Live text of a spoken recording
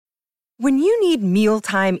When you need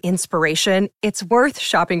mealtime inspiration, it's worth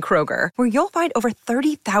shopping Kroger, where you'll find over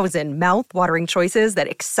 30,000 mouth-watering choices that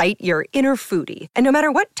excite your inner foodie. And no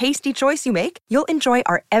matter what tasty choice you make, you'll enjoy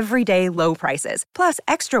our everyday low prices, plus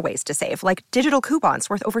extra ways to save, like digital coupons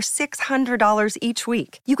worth over $600 each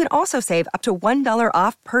week. You can also save up to $1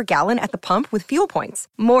 off per gallon at the pump with fuel points.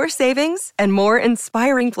 More savings and more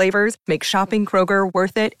inspiring flavors make shopping Kroger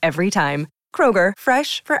worth it every time. Kroger,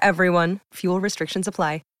 fresh for everyone. Fuel restrictions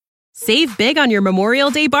apply. Save big on your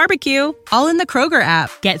Memorial Day barbecue, all in the Kroger app.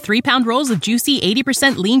 Get 3-pound rolls of juicy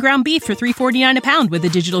 80% lean ground beef for $3.49 a pound with a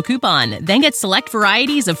digital coupon. Then get select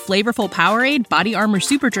varieties of flavorful Powerade, Body Armor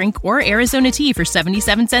Super Drink, or Arizona tea for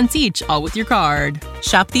 77 cents each, all with your card.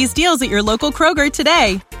 Shop these deals at your local Kroger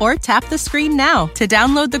today, or tap the screen now to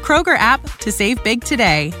download the Kroger app to save big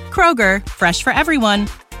today. Kroger, fresh for everyone.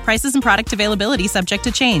 Prices and product availability subject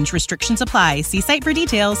to change. Restrictions apply. See site for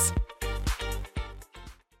details.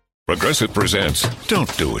 Progressive presents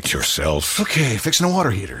Don't Do It Yourself. Okay, fixing a water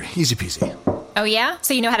heater. Easy peasy. Oh, yeah?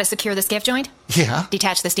 So you know how to secure the skiff joint? Yeah.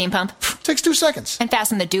 Detach the steam pump? Takes 2 seconds. And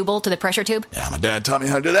fasten the dew bolt to the pressure tube? Yeah, my dad taught me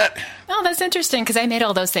how to do that. Oh, that's interesting, because I made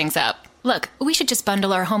all those things up. Look, we should just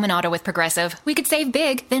bundle our home and auto with Progressive. We could save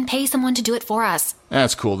big, then pay someone to do it for us.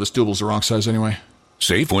 That's cool. This double's the wrong size anyway.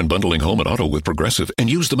 Save when bundling home and auto with Progressive and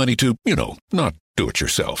use the money to, not do it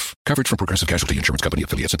yourself. Coverage from Progressive Casualty Insurance Company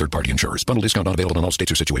affiliates and third-party insurers. Bundle discount not available in all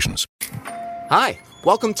states or situations. Hi,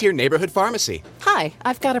 welcome to your neighborhood pharmacy. Hi,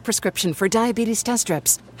 I've got a prescription for diabetes test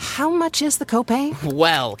strips. How much is the copay?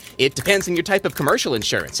 Well, it depends on your type of commercial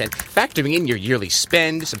insurance and factoring in your yearly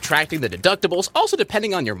spend, subtracting the deductibles, also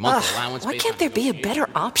depending on your monthly allowance. Why can't there be a better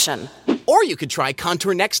option? Or you could try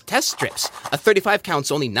Contour Next test strips. A 35 count's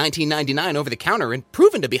only $19.99 over the counter and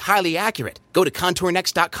proven to be highly accurate. Go to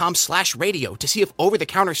contournext.com/radio to see if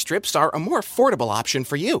over-the-counter strips are a more affordable option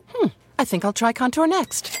for you. I think I'll try Contour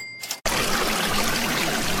Next.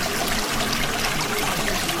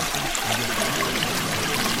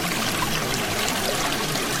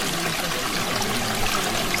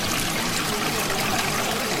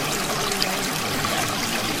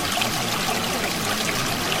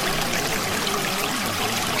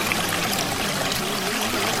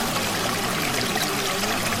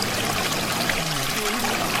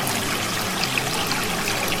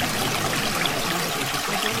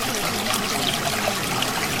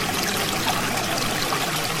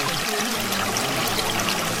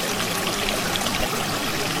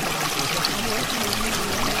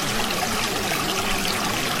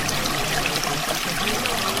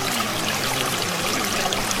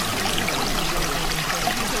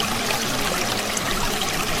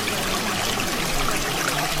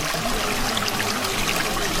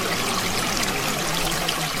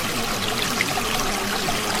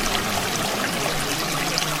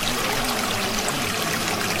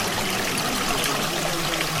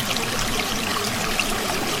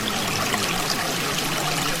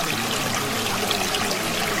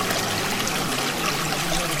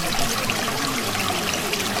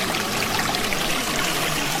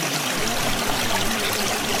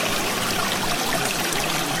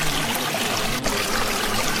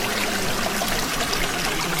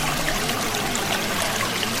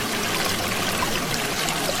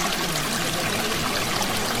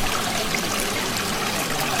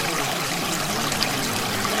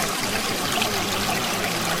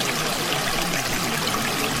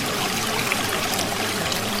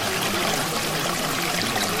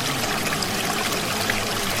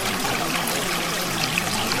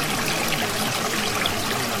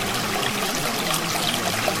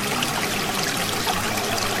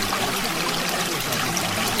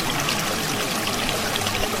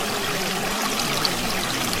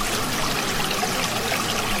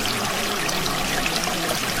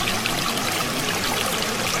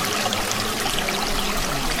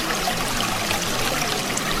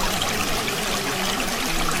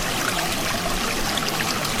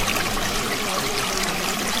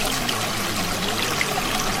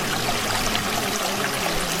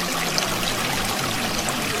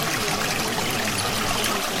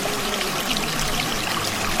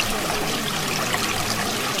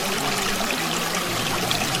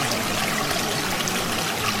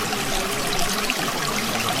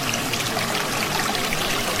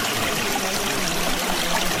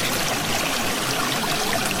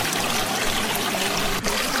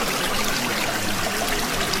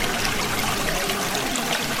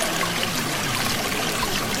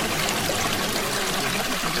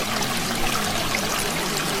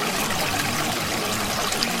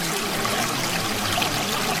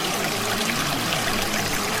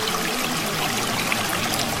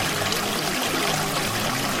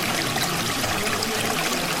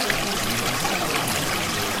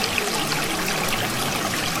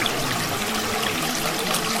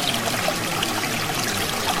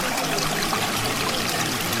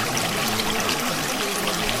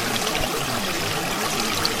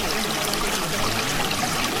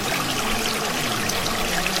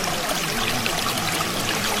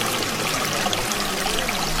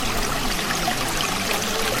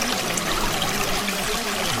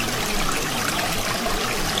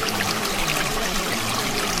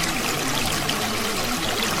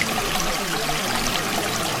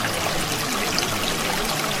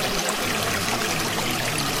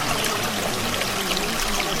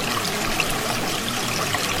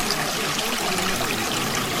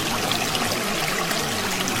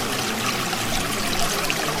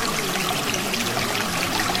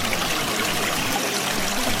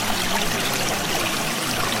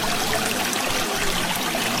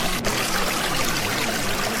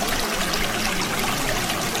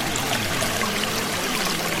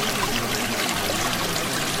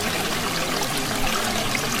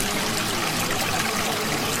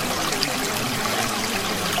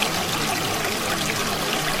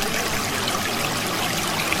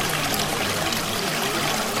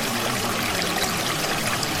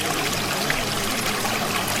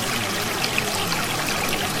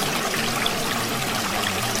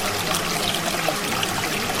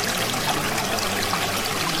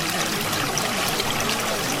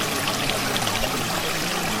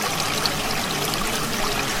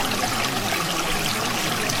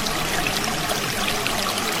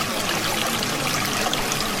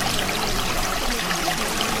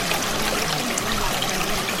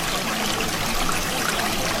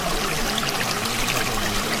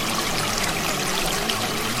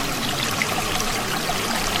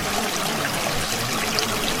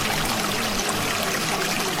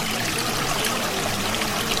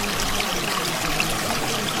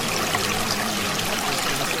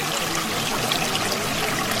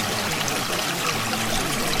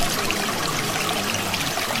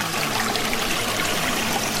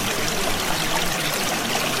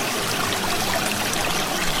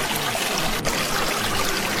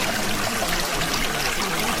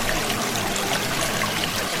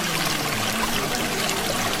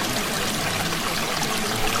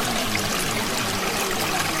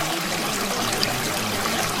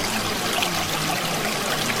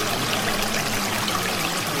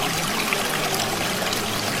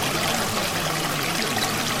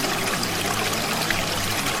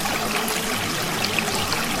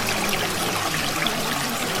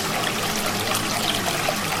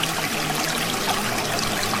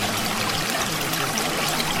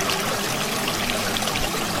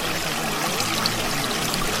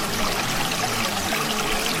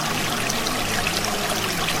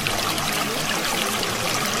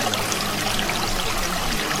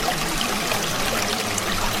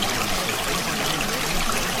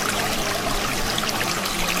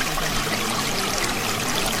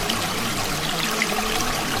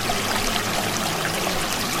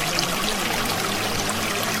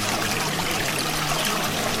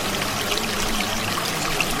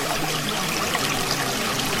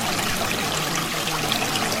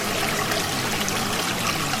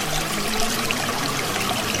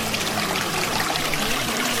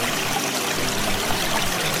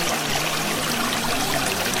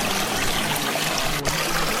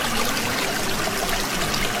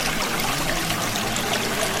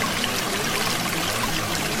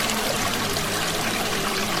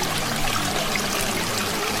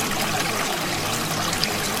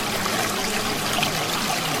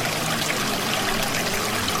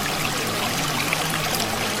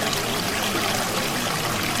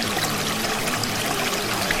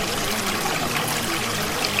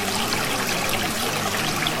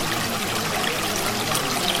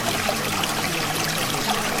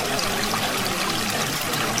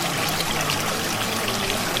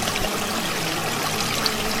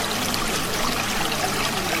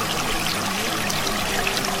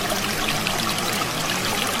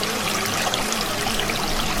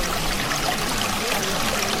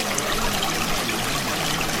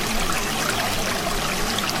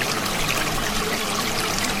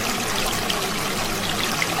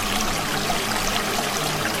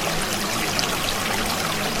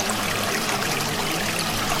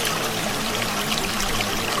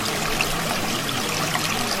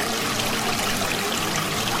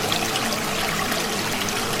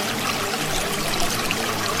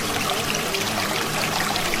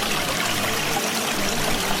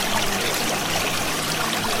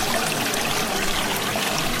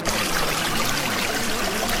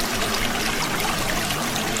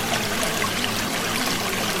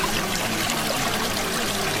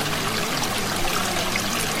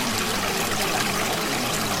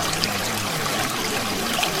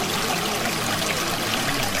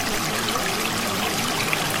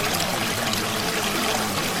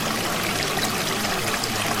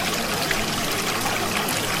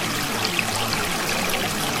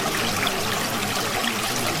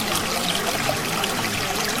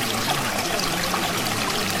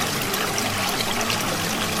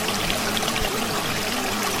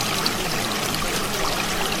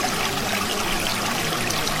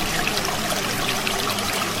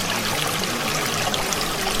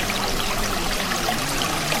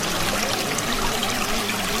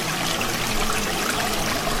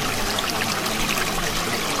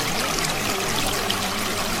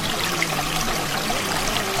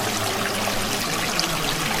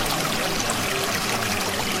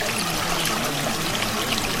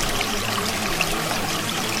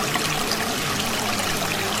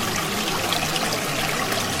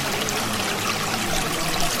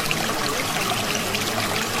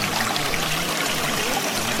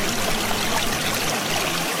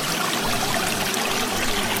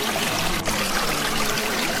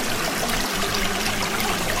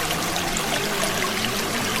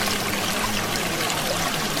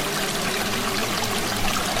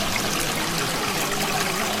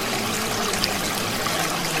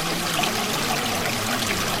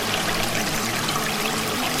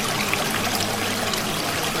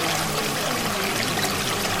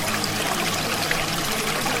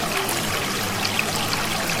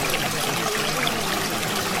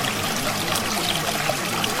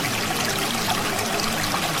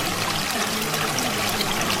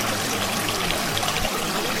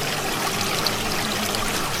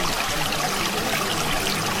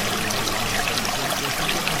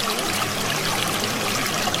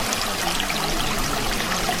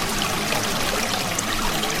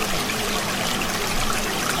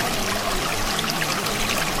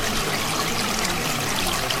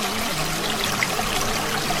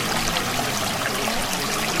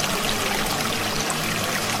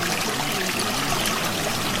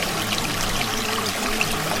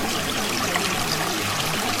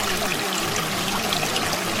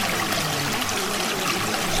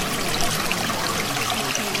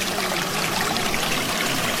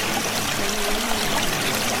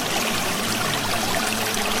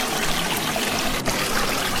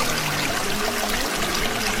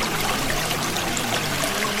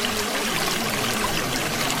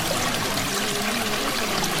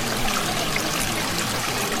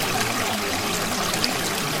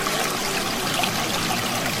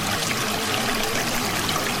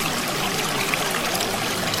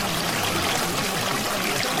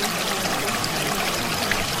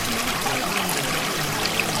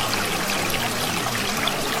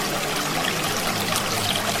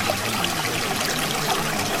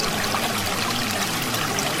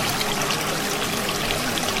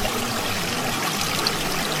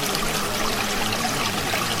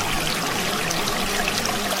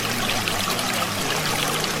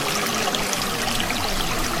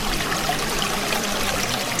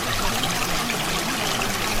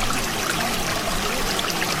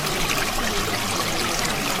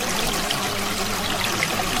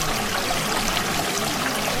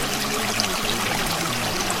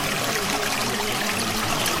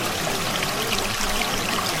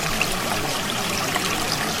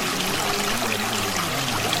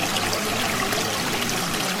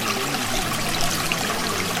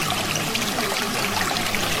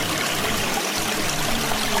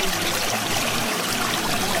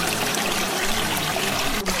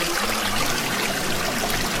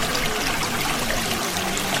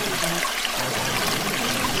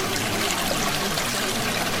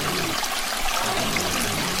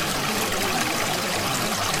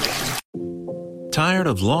 Tired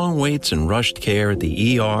of long waits and rushed care at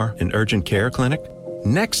the ER and urgent care clinic?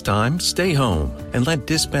 Next time, stay home and let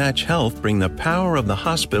Dispatch Health bring the power of the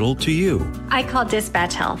hospital to you. I call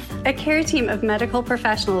Dispatch Health. A care team of medical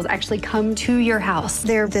professionals actually come to your house.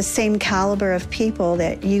 They're the same caliber of people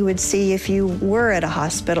that you would see if you were at a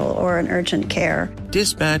hospital or an urgent care.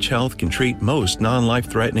 Dispatch Health can treat most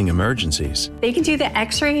non-life-threatening emergencies. They can do the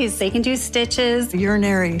x-rays, they can do stitches,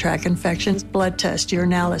 urinary tract infections, blood test,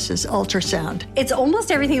 urinalysis, ultrasound. It's almost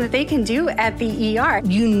everything that they can do at the ER.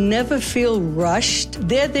 You never feel rushed.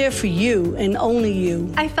 They're there for you and only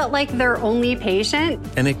you. I felt like their only patient.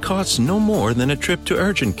 And it costs no more than a trip to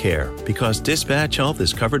urgent care because Dispatch Health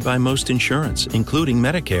is covered by most insurance, including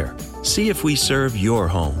Medicare. See if we serve your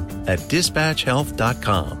home at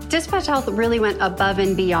dispatchhealth.com. Dispatch Health really went above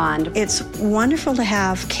and beyond. It's wonderful to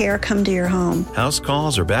have care come to your home. House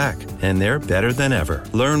calls are back, and they're better than ever.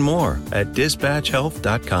 Learn more at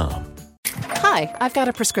dispatchhealth.com. Hi, I've got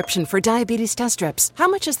a prescription for diabetes test strips. How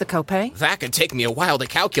much is the copay? That could take me a while to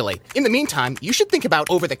calculate. In the meantime, you should think about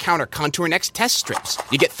over-the-counter Contour Next test strips.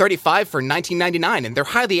 You get 35 for $19.99, and they're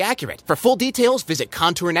highly accurate. For full details, visit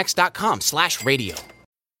contournext.com/radio.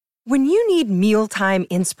 When you need mealtime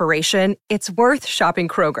inspiration, it's worth shopping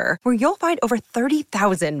Kroger, where you'll find over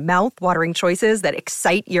 30,000 mouth-watering choices that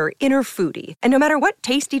excite your inner foodie. And no matter what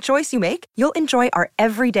tasty choice you make, you'll enjoy our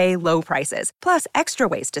everyday low prices, plus extra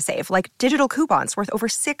ways to save, like digital coupons worth over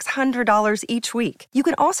 $600 each week. You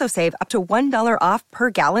can also save up to $1 off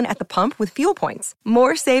per gallon at the pump with fuel points.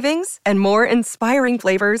 More savings and more inspiring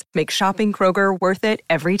flavors make shopping Kroger worth it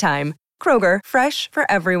every time. Kroger, fresh for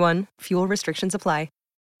everyone. Fuel restrictions apply.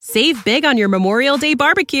 Save big on your Memorial Day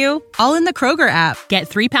barbecue, all in the Kroger app. Get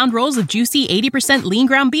 3-pound rolls of juicy 80% lean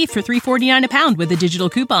ground beef for $3.49 a pound with a digital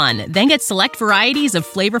coupon. Then get select varieties of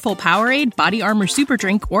flavorful Powerade, Body Armor Super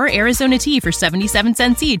Drink, or Arizona tea for 77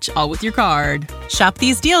 cents each, all with your card. Shop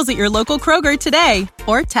these deals at your local Kroger today,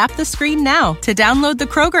 or tap the screen now to download the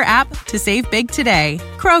Kroger app to save big today.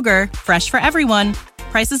 Kroger, fresh for everyone.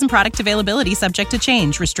 Prices and product availability subject to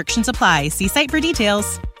change. Restrictions apply. See site for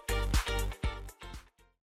details.